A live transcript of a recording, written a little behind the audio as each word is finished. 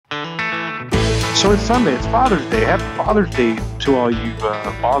So it's Sunday. It's Father's Day. Happy Father's Day to all you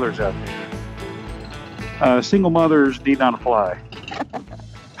fathers out there. Single mothers need not apply.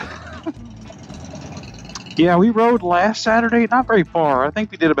 Yeah, we rode last Saturday. Not very far. I think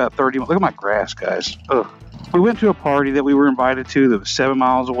we did about 30. Look at my grass, guys. Ugh. We went to a party that we were invited to that was 7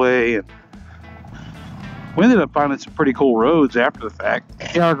 miles away, and we ended up finding some pretty cool roads after the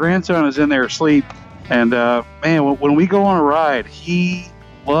fact. Yeah, our grandson is in there asleep, and man, when we go on a ride, he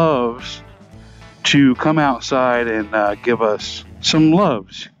loves to come outside and give us some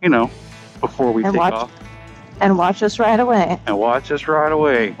loves, you know, before we take off. And watch us right away. And watch us right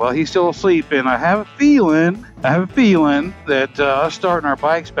away. Well, he's still asleep, and I have a feeling that us starting our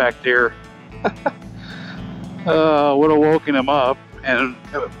bikes back there would have woken him up. And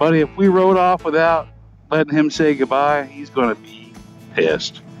buddy, if we rode off without letting him say goodbye, he's going to be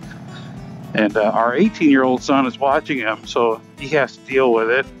pissed. And our 18-year-old son is watching him, so he has to deal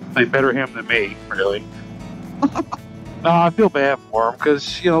with it. They better him than me, really. No, I feel bad for him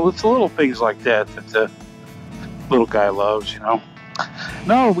because, you know, it's the little things like that that the little guy loves, you know.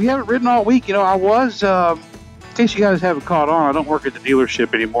 No, we haven't ridden all week. You know, I was, in case you guys haven't caught on, I don't work at the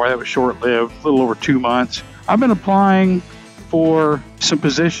dealership anymore. That was short-lived, a little over 2 months. I've been applying for some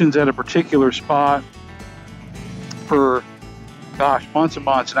positions at a particular spot for, gosh, months and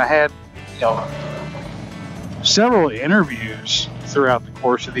months. And I had, you know, several interviews throughout the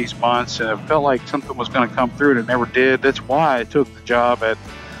course of these months, and it felt like something was going to come through, and it never did. That's why I took the job at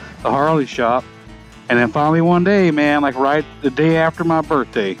the Harley shop. And then finally one day, man, like right the day after my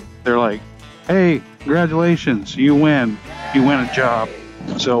birthday, they're like, hey, congratulations, you win a job.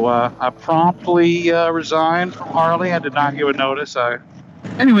 So I promptly resigned from Harley. I did not give a notice.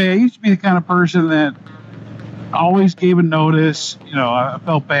 Anyway, I used to be the kind of person that always gave a notice. You know, I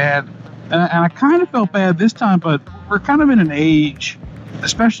felt bad. And I kind of felt bad this time, but we're kind of in an age,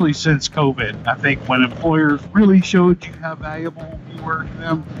 especially since COVID, I think, when employers really showed you how valuable you were to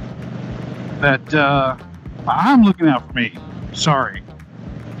them, that I'm looking out for me. Sorry.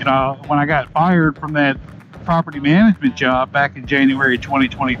 You know, when I got fired from that property management job back in January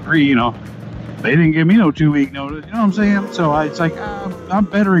 2023, you know, they didn't give me no 2-week notice. You know what I'm saying? So it's like, I'm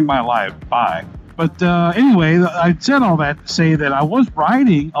bettering my life. Bye. But anyway, I said all that to say that I was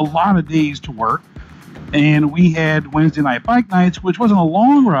riding a lot of days to work, and we had Wednesday night bike nights, which wasn't a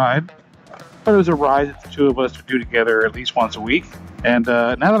long ride, but it was a ride that the two of us would do together at least once a week. And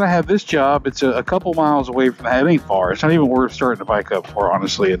now that I have this job, it's a couple miles away from that. It ain't far. It's not even worth starting to bike up for,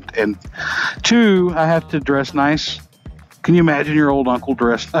 honestly. And two, I have to dress nice. Can you imagine your old uncle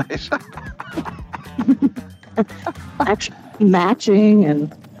dressed nice? Actually,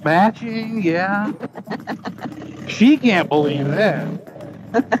 matching, yeah. She can't believe that.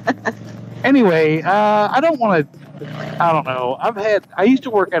 Anyway, I don't know. I used to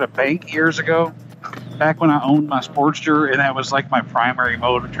work at a bank years ago, back when I owned my Sportster, and that was like my primary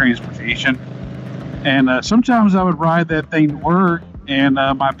mode of transportation. And sometimes I would ride that thing to work, and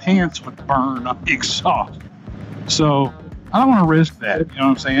my pants would burn on the exhaust. So I don't want to risk that, you know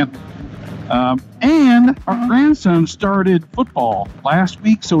what I'm saying? And our grandson started football last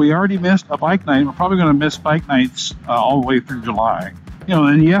week, so we already missed a bike night. We're probably going to miss bike nights all the way through July. You know,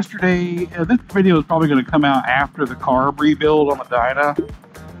 and yesterday, this video is probably going to come out after the carb rebuild on the Dyna. You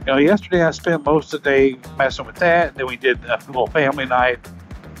know, yesterday I spent most of the day messing with that, and then we did a little family night.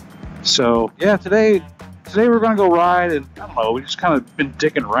 So, yeah, today we're going to go ride, and I don't know, we just kind of been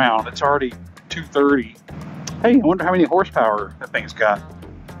dicking around. It's already 2:30. Hey, I wonder how many horsepower that thing's got.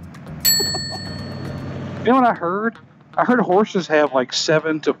 You know what I heard? I heard horses have like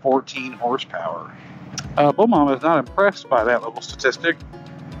 7 to 14 horsepower. Mama is not impressed by that little statistic.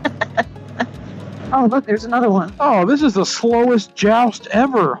 Oh, look, there's another one. Oh, this is the slowest joust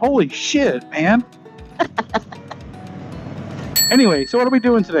ever. Holy shit, man. Anyway, so what are we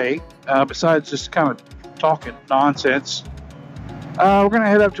doing today? Besides just kind of talking nonsense. We're going to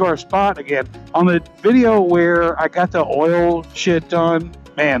head up to our spot again. On the video where I got the oil shit done,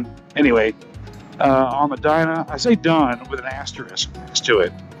 man, anyway, on the Dyna, I say done with an asterisk next to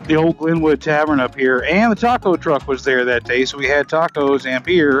it. The old Glenwood Tavern up here, and the taco truck was there that day, so we had tacos and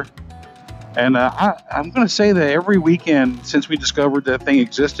beer. And I'm going to say that every weekend since we discovered that thing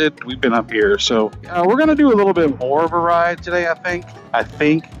existed, we've been up here. So we're going to do a little bit more of a ride today, I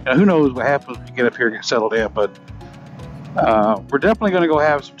think. Who knows what happens when we get up here and get settled in, but we're definitely going to go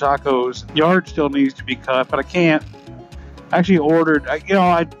have some tacos. Yard still needs to be cut, but I can't. I actually ordered,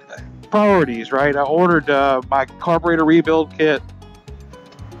 priorities, right? I ordered my carburetor rebuild kit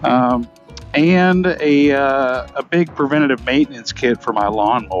and a big preventative maintenance kit for my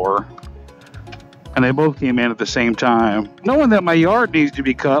lawnmower. and they both came in at the same time. Knowing that my yard needs to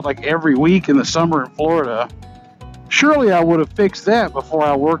be cut like every week in the summer in Florida, surely I would have fixed that before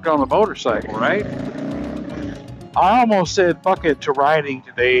I worked on the motorcycle, right? I almost said fuck it to riding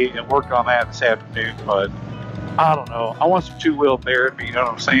today and worked on that this afternoon, but I don't know. I want some two-wheel therapy, you know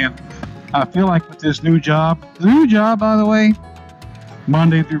what I'm saying? I feel like with this new job, by the way,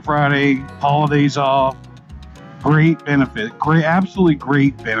 Monday through Friday, holidays off, great benefit, absolutely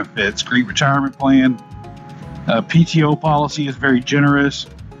great benefits, great retirement plan. PTO policy is very generous.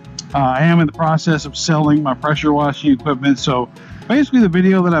 I am in the process of selling my pressure washing equipment, so basically the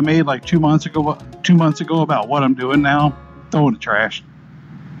video that I made like 2 months ago about what I'm doing now, throw in the trash.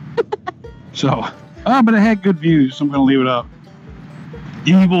 So, but it had good views, so I'm gonna leave it up.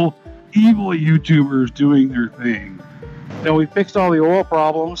 Evil YouTubers doing their thing. So we fixed all the oil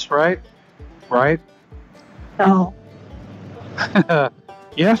problems, right? No.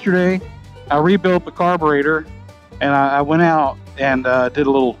 Yesterday, I rebuilt the carburetor, and I went out and did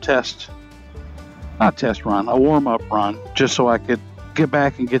a little a warm-up run, just so I could get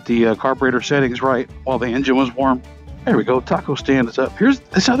back and get the carburetor settings right while the engine was warm. There we go. Taco stand is up. Here's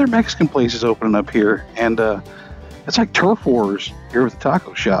this other Mexican place is opening up here, and it's like turf wars here with the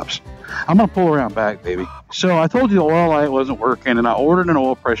taco shops. I'm gonna pull around back, baby. So I told you the oil light wasn't working, and I ordered an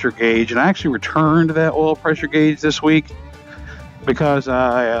oil pressure gauge, and I actually returned that oil pressure gauge this week because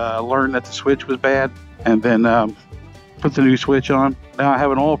I learned that the switch was bad, and then put the new switch on. Now I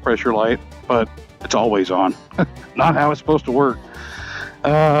have an oil pressure light, but it's always on. Not how it's supposed to work.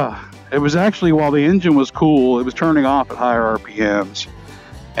 It was actually, while the engine was cool, it was turning off at higher RPMs,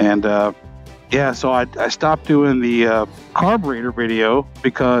 and yeah, so I stopped doing the carburetor video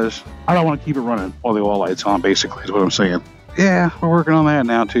because I don't want to keep it running while the oil light's on, basically, is what I'm saying. Yeah, we're working on that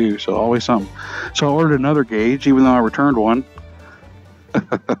now, too, so always something. So I ordered another gauge, even though I returned one.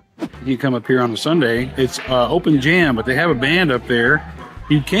 You come up here on a Sunday, it's open jam, but they have a band up there.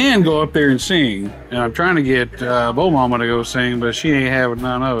 You can go up there and sing, and I'm trying to get Bo Mama to go sing, but she ain't having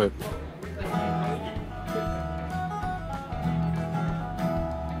none of it.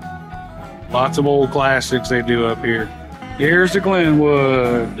 Lots of old classics they do up here. Here's the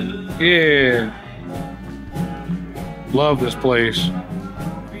Glenwood. Yeah. Love this place.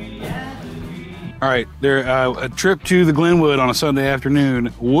 All right, a trip to the Glenwood on a Sunday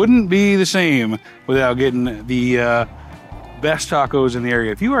afternoon wouldn't be the same without getting the best tacos in the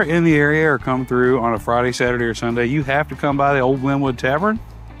area. If you are in the area or come through on a Friday, Saturday, or Sunday, you have to come by the old Glenwood Tavern.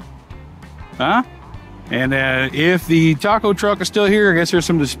 Huh? And if the taco truck is still here, I guess there's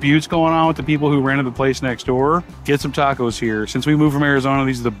some disputes going on with the people who rented the place next door. Get some tacos here. Since we moved from Arizona,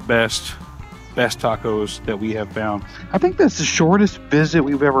 these are the best tacos that we have found. I think that's the shortest visit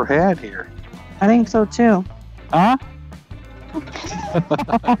we've ever had here. I think so too. Huh?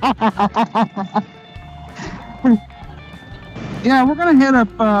 Yeah, we're gonna head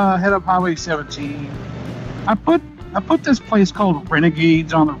up Highway 17. I put this place called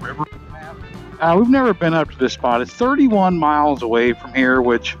Renegades on the river map. We've never been up to this spot. It's 31 miles away from here,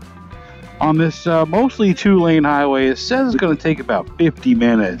 which on this mostly 2-lane highway, it says it's going to take about 50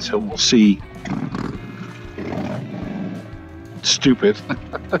 minutes, so we'll see. Stupid.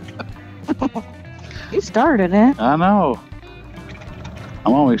 You started it. I know.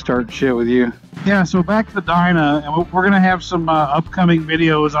 I'm always starting shit with you. Yeah, so back to the Dyna, and we're going to have some upcoming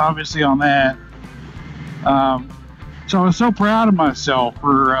videos, obviously, on that. So I was so proud of myself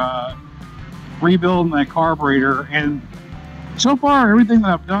for rebuilding that carburetor, and so far everything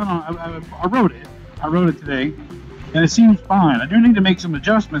that I've done, I wrote it today, and it seems fine. I do need to make some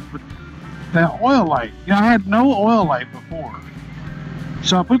adjustments, but that oil light, you know, I had no oil light before,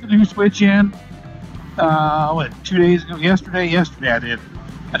 so I put the new switch in 2 days ago. Yesterday I did.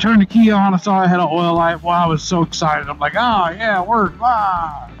 I turned the key on, I saw I had an oil light. Wow, I was so excited. I'm like, oh yeah, it worked.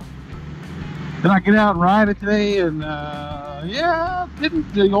 Then I get out and ride it today, and yeah,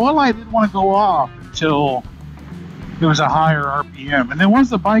 the oil light didn't want to go off until it was a higher RPM. And then once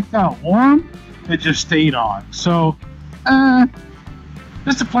the bike got warm, it just stayed on. So,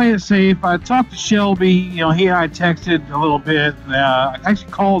 just to play it safe, I talked to Shelby. You know, he and I texted a little bit. I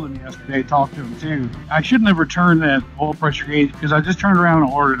actually called him yesterday, talked to him too. I shouldn't have returned that oil pressure gauge because I just turned around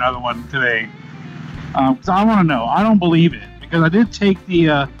and ordered another one today. Because I want to know. I don't believe it, because I did take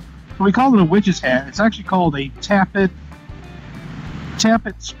the we call it a witch's hat. It's actually called a tappet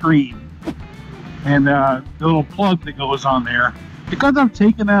screen, and the little plug that goes on there. Because I've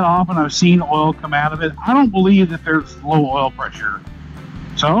taken that off and I've seen oil come out of it, I don't believe that there's low oil pressure.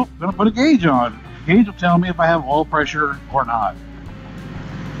 So I'm gonna put a gauge on. The gauge will tell me if I have oil pressure or not.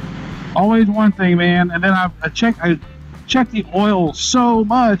 Always one thing, man. And then I check the oil so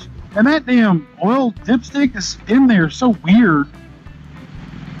much And that damn oil dipstick is in there so weird.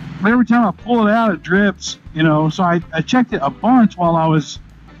 But every time I pull it out, it drips, you know. So I checked it a bunch while I was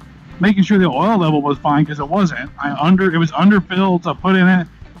making sure the oil level was fine, because it wasn't. It was underfilled, so I put in it,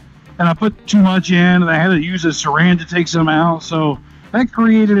 and I put too much in, and I had to use a syringe to take some out. So that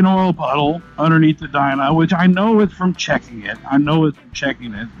created an oil puddle underneath the dyno, which I know it's from checking it.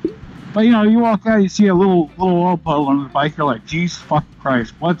 But you know, you walk out, you see a little oil puddle on the bike, you're like, geez, fucking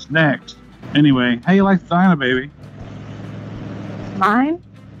Christ, what's next? Anyway, how you like the dyno, baby? Mine?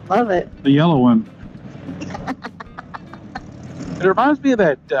 Love it. The yellow one. It reminds me of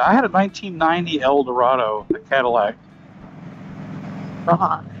that. I had a 1990 Eldorado, the Cadillac.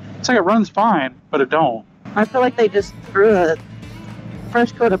 It's like it runs fine, but it don't. I feel like they just threw a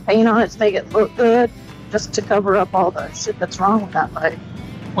fresh coat of paint on it to make it look good, just to cover up all the shit that's wrong with that bike.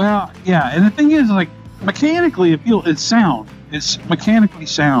 Well, yeah, and the thing is, like, mechanically, it's sound. It's mechanically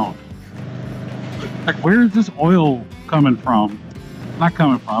sound. Like, where is this oil coming from? Not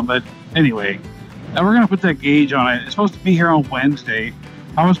coming from, but anyway. Now we're going to put that gauge on it. It's supposed to be here on Wednesday.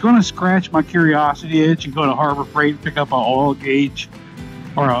 I was going to scratch my curiosity itch and go to Harbor Freight and pick up an oil gauge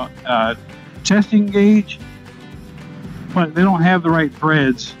or a testing gauge, but they don't have the right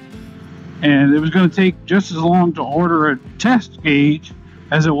threads. And it was going to take just as long to order a test gauge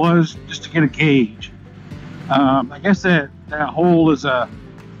as it was just to get a gauge. I guess that hole is a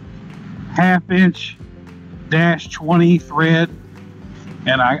 1/2 inch -20 thread,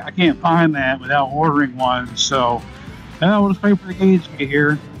 and I can't find that without ordering one. So we'll just wait for the gauge to get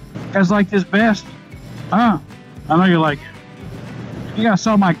here. You guys like this best? Huh? I know you like it. You guys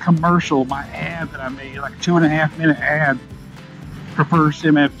saw my commercial, my ad that I made, like a 2.5 minute ad for First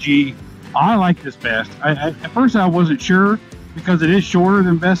MFG. I like this best. At first I wasn't sure, because it is shorter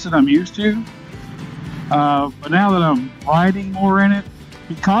than best that I'm used to. But now that I'm riding more in it,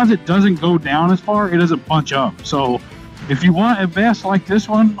 because it doesn't go down as far, it doesn't bunch up. So if you want a vest like this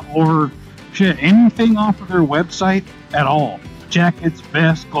one, or shit, anything off of their website at all, jackets,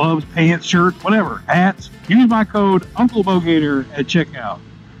 vests, gloves, pants, shirts, whatever, hats, use my code Uncle Bogator at checkout.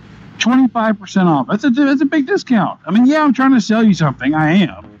 25% off. That's a big discount. I mean, yeah, I'm trying to sell you something. I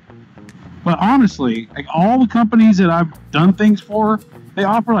am. But honestly, like, all the companies that I've done things for, they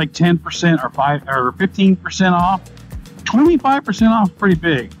offer like 10% or 15% off. 25% off is pretty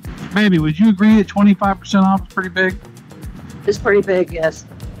big. Baby, would you agree that 25% off is pretty big? It's pretty big, yes.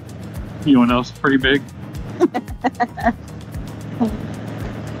 You know what else is pretty big?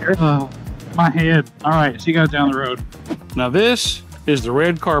 My head. All right, see you guys down the road. Now this is the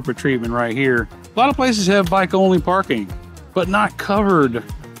red carpet treatment right here. A lot of places have bike-only parking, but not covered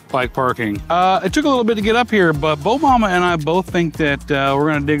bike parking. It took a little bit to get up here, but Bo Mama and I both think that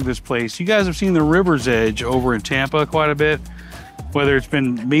we're gonna dig this place. You guys have seen the River's Edge over in Tampa quite a bit, whether it's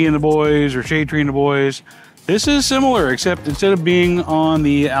been me and the boys or Shade Tree and the boys. This is similar, except instead of being on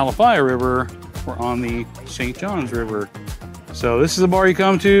the Alafaya River, we're on the St. John's River. So this is the bar you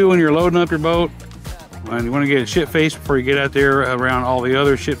come to when you're loading up your boat, and you want to get shit-faced before you get out there around all the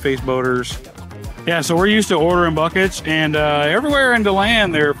other shit-faced boaters. Yeah, so we're used to ordering buckets, and everywhere in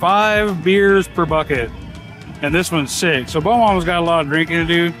DeLand, there are 5 beers per bucket, and this one's 6. So Bo Mama's got a lot of drinking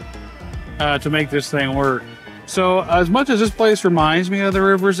to do to make this thing work. So as much as this place reminds me of the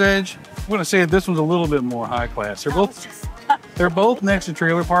River's Edge, I'm going to say that this one's a little bit more high class. They're both next to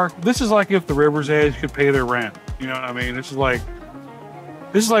trailer park. This is like if the River's Edge could pay their rent. You know what I mean? This is like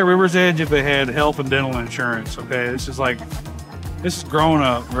River's Edge if they had health and dental insurance. Okay, this is grown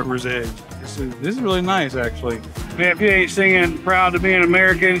up River's Edge. This is really nice, actually. Man, if you ain't singing "Proud to be an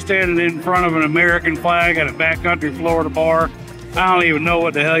American" standing in front of an American flag at a backcountry Florida bar, I don't even know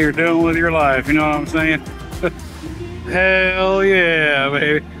what the hell you're doing with your life. You know what I'm saying? Hell yeah,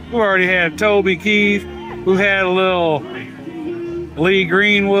 baby. We already had Toby Keith. We've had a little Lee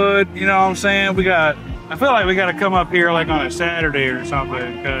Greenwood. You know what I'm saying? I feel like we got to come up here like on a Saturday or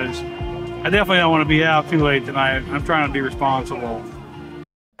something, because I definitely don't want to be out too late tonight. I'm trying to be responsible.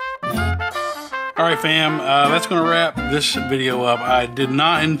 All right, fam, that's going to wrap this video up. I did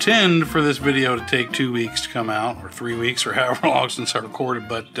not intend for this video to take 2 weeks to come out, or 3 weeks, or however long since I recorded,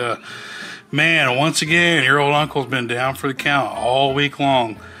 but man, once again, your old uncle's been down for the count all week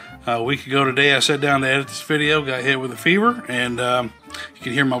long. A week ago today, I sat down to edit this video, got hit with a fever, and you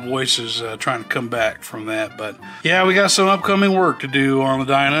can hear my voice is trying to come back from that. But yeah, we got some upcoming work to do on the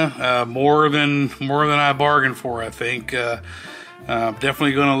Dyna, more than I bargained for, I think.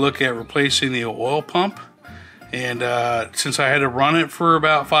 Definitely going to look at replacing the oil pump, and since I had to run it for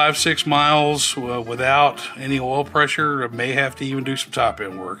about 5-6 miles without any oil pressure, I may have to even do some top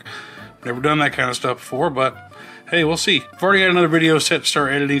end work. Never done that kind of stuff before, but hey, we'll see. I've already got another video set to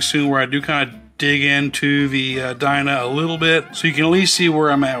start editing soon where I do kind of dig into the Dyna a little bit, so you can at least see where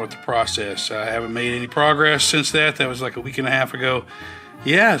I'm at with the process. I haven't made any progress since that. That was like a week and a half ago.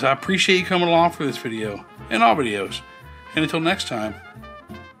 Yes, I appreciate you coming along for this video and all videos. And until next time,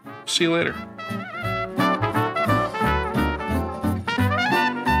 see you later.